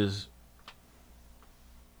this is,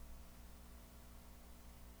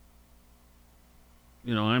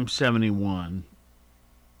 I'm 71.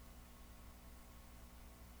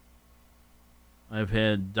 I've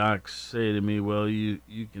had docs say to me, well, you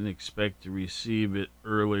can expect to receive it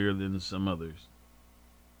earlier than some others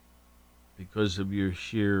because of your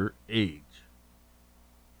sheer age.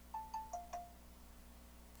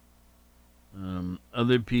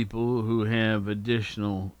 Other people who have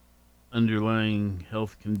additional underlying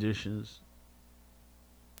health conditions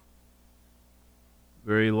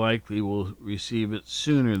very likely will receive it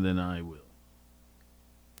sooner than I will.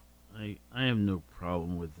 I have no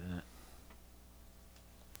problem with that.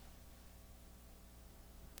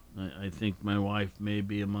 I think my wife may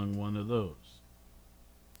be among one of those.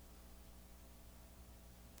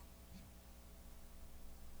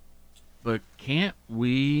 But can't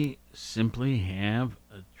we simply have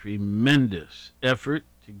a tremendous effort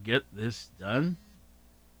to get this done?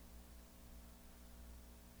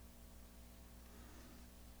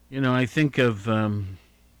 I think of,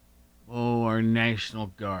 our National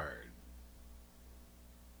Guard.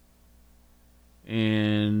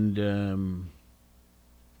 And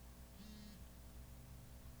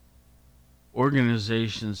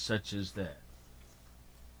organizations such as that.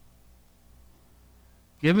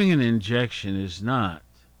 Giving an injection is not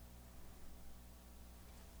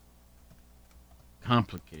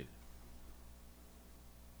complicated.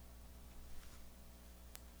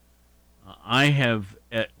 I have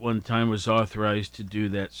at one time was authorized to do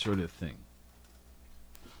that sort of thing.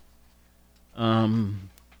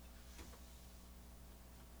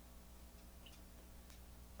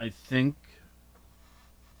 I think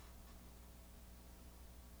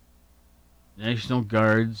National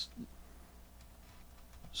Guards,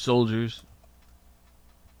 soldiers,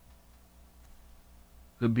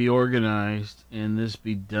 could be organized and this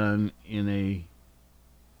be done in a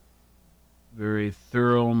very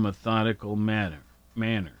thorough, methodical manner.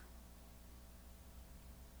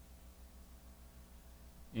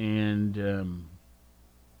 And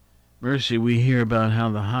Mercy, we hear about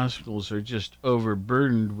how the hospitals are just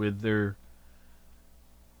overburdened with the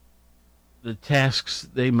tasks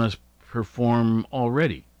they must perform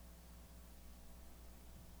already.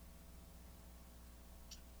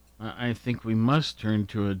 I think we must turn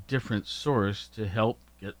to a different source to help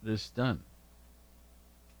get this done.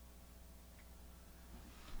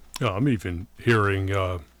 Yeah, I'm even hearing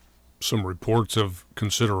some reports of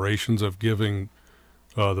considerations of giving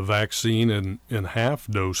the vaccine in half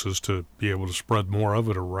doses to be able to spread more of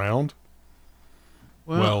it around.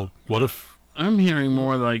 Well, what if... I'm hearing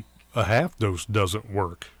more like... a half dose doesn't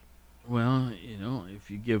work. Well,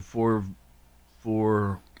 if you give four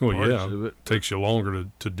well, parts of it... takes you longer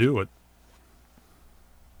to do it.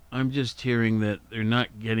 I'm just hearing that they're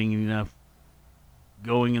not getting enough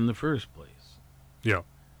going in the first place. Yeah.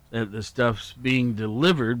 That the stuff's being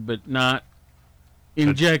delivered but not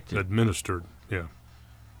injected. Administered, yeah.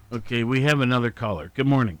 Okay, we have another caller. Good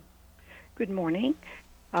morning. Good morning.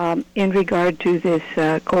 In regard to this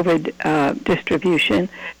COVID distribution,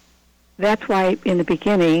 that's why in the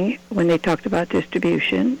beginning, when they talked about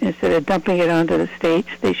distribution, instead of dumping it onto the states,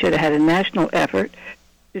 they should have had a national effort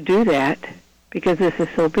to do that because this is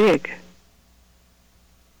so big.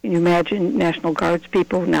 Can you imagine National Guards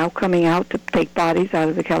people now coming out to take bodies out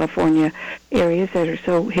of the California areas that are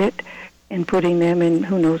so hit and putting them in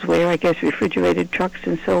who knows where, I guess refrigerated trucks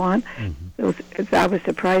and so on? Mm-hmm. I was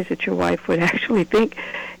surprised that your wife would actually think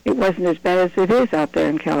it wasn't as bad as it is out there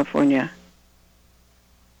in California.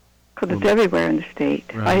 Because it's everywhere in the state.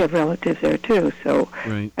 Right. I have relatives there too, so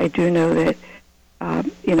right. I do know that,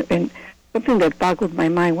 and something that boggled my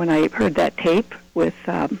mind when I heard that tape with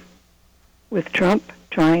Trump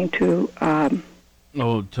trying to...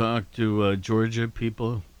 talk to Georgia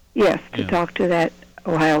people? Yes, to talk to that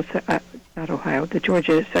the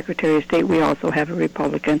Georgia Secretary of State. We also have a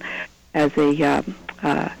Republican as a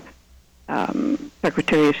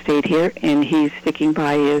Secretary of State here, and he's sticking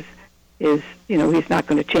by his he's not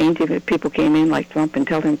going to change even if people came in like Trump and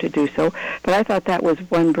tell him to do so. But I thought that was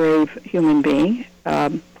one brave human being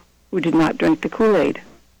who did not drink the Kool-Aid.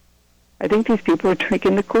 I think these people are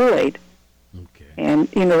drinking the Kool-Aid. Okay. And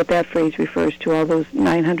you know what that phrase refers to, all those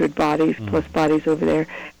 900 bodies, plus bodies over there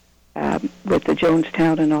with the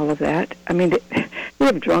Jonestown and all of that. I mean, they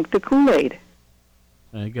have drunk the Kool-Aid.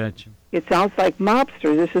 I got you. It sounds like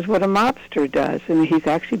mobster. This is what a mobster does. And he's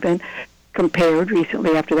actually been compared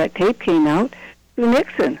recently after that tape came out to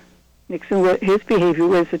Nixon. Nixon, his behavior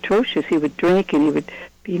was atrocious. He would drink and he would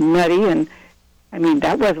be nutty. And, I mean,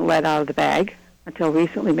 that wasn't let out of the bag until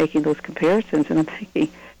recently making those comparisons. And I'm thinking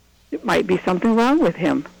it might be something wrong with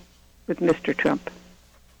him, with Mr. Trump.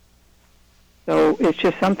 So it's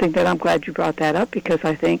just something that I'm glad you brought that up because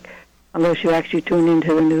I think unless you actually tune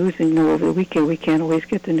into the news and over the weekend, we can't always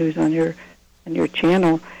get the news on your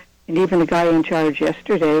channel. And even the guy in charge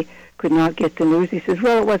yesterday could not get the news. He says,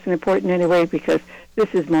 well, it wasn't important anyway because this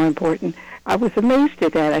is more important. I was amazed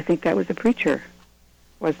at that. I think that was a preacher.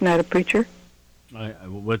 Wasn't that a preacher?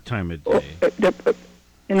 What time of day?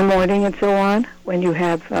 In the morning and so on, when you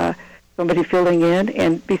have somebody filling in.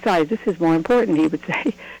 And besides, this is more important, he would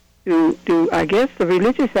say. I guess the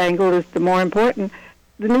religious angle is the more important.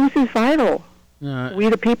 The news is vital. We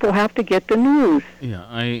the people have to get the news. Yeah,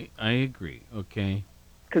 I agree. Okay.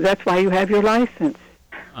 Because that's why you have your license.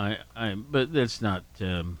 But that's not.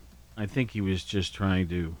 I think he was just trying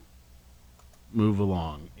to move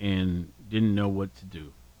along and didn't know what to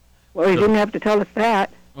do. Well, he didn't have to tell us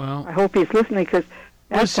that. Well, I hope he's listening because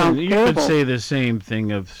that sounds you terrible. could say the same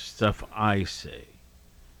thing of stuff I say.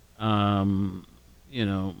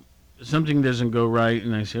 Something doesn't go right,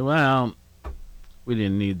 and I say, well, we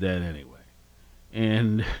didn't need that anyway.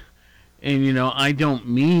 And I don't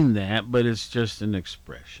mean that, but it's just an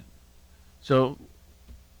expression. So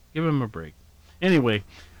give him a break. Anyway,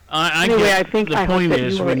 I hope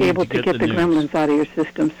that you were able to get the gremlins out of your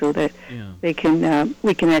system so that they can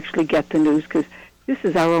we can actually get the news because this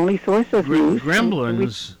is our only source of news.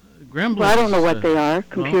 Gremlins. Well, I don't know what they are.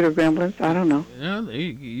 Computer gremlins. I don't know. Yeah,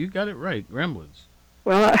 you got it right. Gremlins.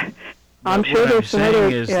 Well, I'm sure there's some other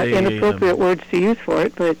inappropriate words to use for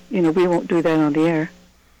it, but we won't do that on the air.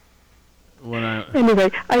 Anyway,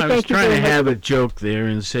 I was trying to have a joke there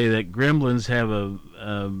and say that gremlins have a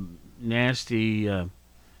nasty,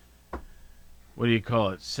 what do you call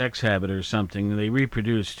it, sex habit or something. They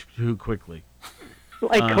reproduce too quickly.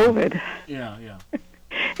 Like COVID. Yeah.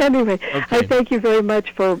 Anyway, Okay. I thank you very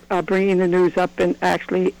much for bringing the news up and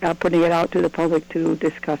actually putting it out to the public to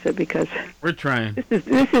discuss it, because We're trying.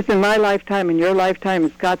 this is in my lifetime, in your lifetime,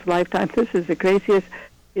 in Scott's lifetime. This is the craziest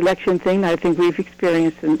election thing I think we've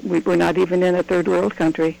experienced, and we're not even in a third world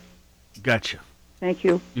country. Gotcha. Thank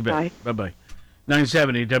you. You bet. Bye. Bye-bye.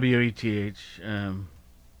 970 WETH.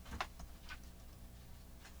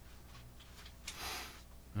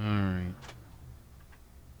 All right.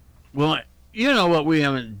 Well, you know what we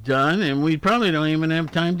haven't done, and we probably don't even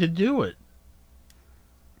have time to do it.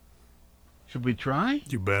 Should we try?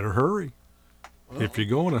 You better hurry. If you're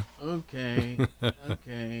going to. Okay.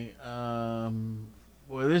 Okay.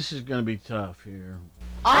 Boy, this is going to be tough here.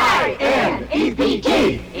 INEPT,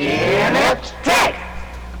 Inept Tech,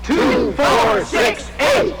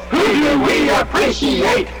 2468. Who do we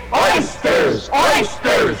appreciate? Oysters,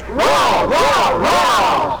 oysters, raw, raw,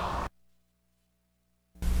 raw.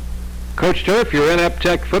 Coach Turf, your Inept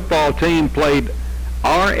Tech football team played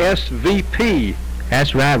RSVP.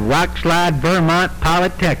 That's right, Rock Slide Vermont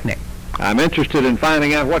Polytechnic. I'm interested in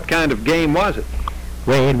finding out what kind of game was it.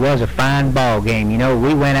 Well, it was a fine ball game. You know,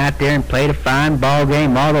 we went out there and played a fine ball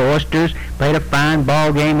game. All the Oysters played a fine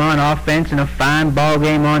ball game on offense and a fine ball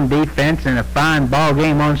game on defense and a fine ball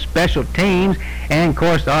game on special teams. And, of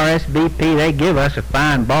course, RSVP, they give us a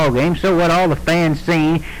fine ball game. So what all the fans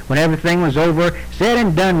seen when everything was over, said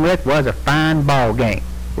and done with, was a fine ball game.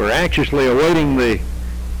 We're anxiously awaiting the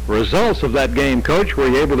results of that game, Coach. Were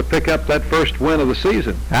you able to pick up that first win of the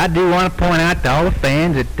season? I do want to point out to all the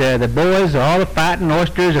fans that the boys, all the Fighting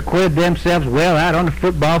Oysters, acquitted themselves well out on the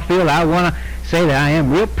football field. I want to say that I am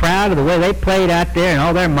real proud of the way they played out there, and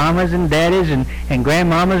all their mamas and daddies and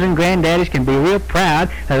grandmamas and granddaddies can be real proud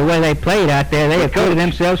of the way they played out there. They acquitted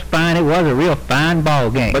themselves fine. It was a real fine ball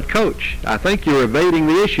game. But, Coach, I think you're evading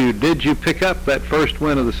the issue. Did you pick up that first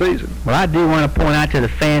win of the season? Well, I do want to point out to the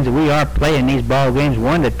fans that we are playing these ball games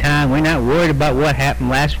one at a time. We're not worried about what happened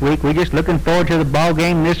last week. We're just looking forward to the ball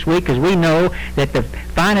game this week, because we know that the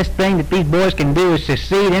finest thing that these boys can do is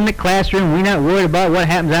succeed in the classroom. We're not worried about what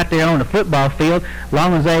happens out there on the football field, as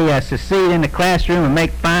long as they succeed in the classroom and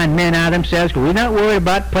make fine men out of themselves, because we're not worried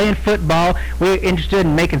about playing football. We're interested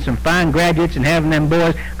in making some fine graduates and having them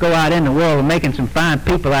boys go out in the world and making some fine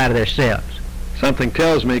people out of themselves. Something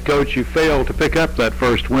tells me, Coach, you failed to pick up that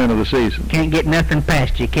first win of the season. Can't get nothing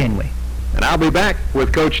past you, can we? And I'll be back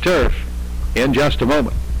with Coach Turf in just a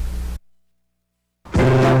moment.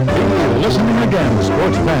 Listening again,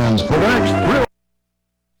 sports fans, for the next thrill.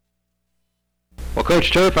 Well,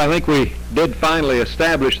 Coach Turf, I think we did finally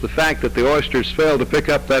establish the fact that the Oysters failed to pick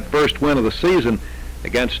up that first win of the season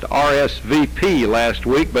against RSVP last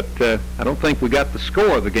week, but I don't think we got the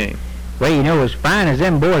score of the game. Well, you know, as fine as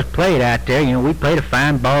them boys played out there, you know, we played a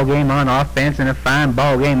fine ball game on offense and a fine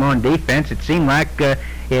ball game on defense. It seemed like that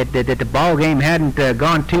the ball game hadn't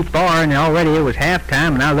gone too far, and already it was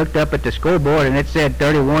halftime, and I looked up at the scoreboard, and it said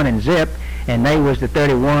 31 and zip, and they was the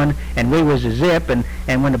 31, and we was the zip, and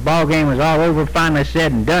when the ball game was all over, finally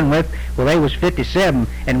said and done with, well, they was 57,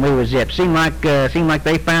 and we was zip. Seemed like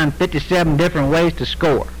they found 57 different ways to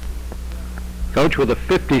score. Coach, with a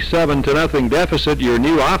 57-0 deficit, your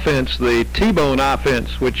new offense, the T-Bone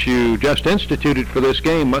offense, which you just instituted for this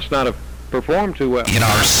game, must not have performed too well. In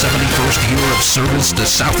our 71st year of service to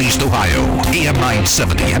Southeast Ohio, AM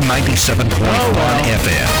 970 and 97.1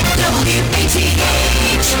 FM.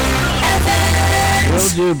 WATH FM.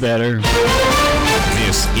 We'll do better.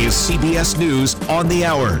 This is CBS News on the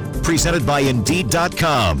Hour, presented by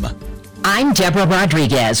Indeed.com. I'm Deborah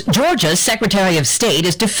Rodriguez. Georgia's Secretary of State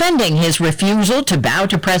is defending his refusal to bow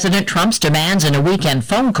to President Trump's demands in a weekend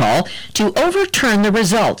phone call to overturn the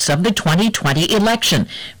results of the 2020 election.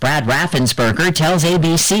 Brad Raffensperger tells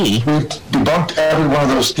ABC. We've debunked every one of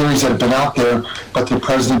those theories that have been out there, but the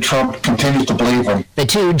President Trump continues to believe them. The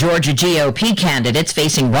two Georgia GOP candidates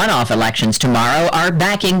facing runoff elections tomorrow are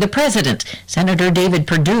backing the president. Senator David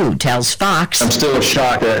Perdue tells Fox. I'm still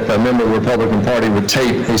shocked that a member of the Republican Party would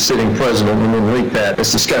tape a sitting president and then leak that.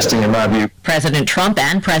 It's disgusting in my view. President Trump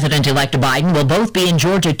and President-elect Biden will both be in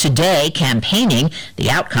Georgia today campaigning. The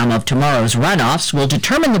outcome of tomorrow's runoffs will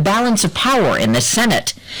determine the balance of power in the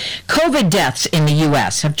Senate. COVID deaths in the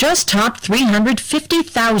U.S. have just topped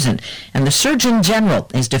 350,000, and the Surgeon General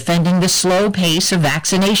is defending the slow pace of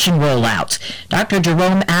vaccination rollouts. Dr.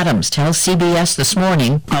 Jerome Adams tells CBS This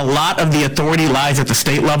Morning. A lot of the authority lies at the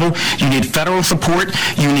state level. You need federal support,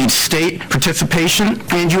 you need state participation,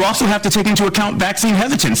 and you also have to take into account vaccine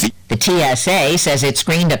hesitancy. The TSA says it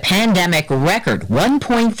screened a pandemic record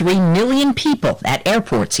 1.3 million people at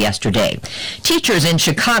airports yesterday. Teachers in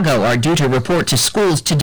Chicago are due to report to schools today.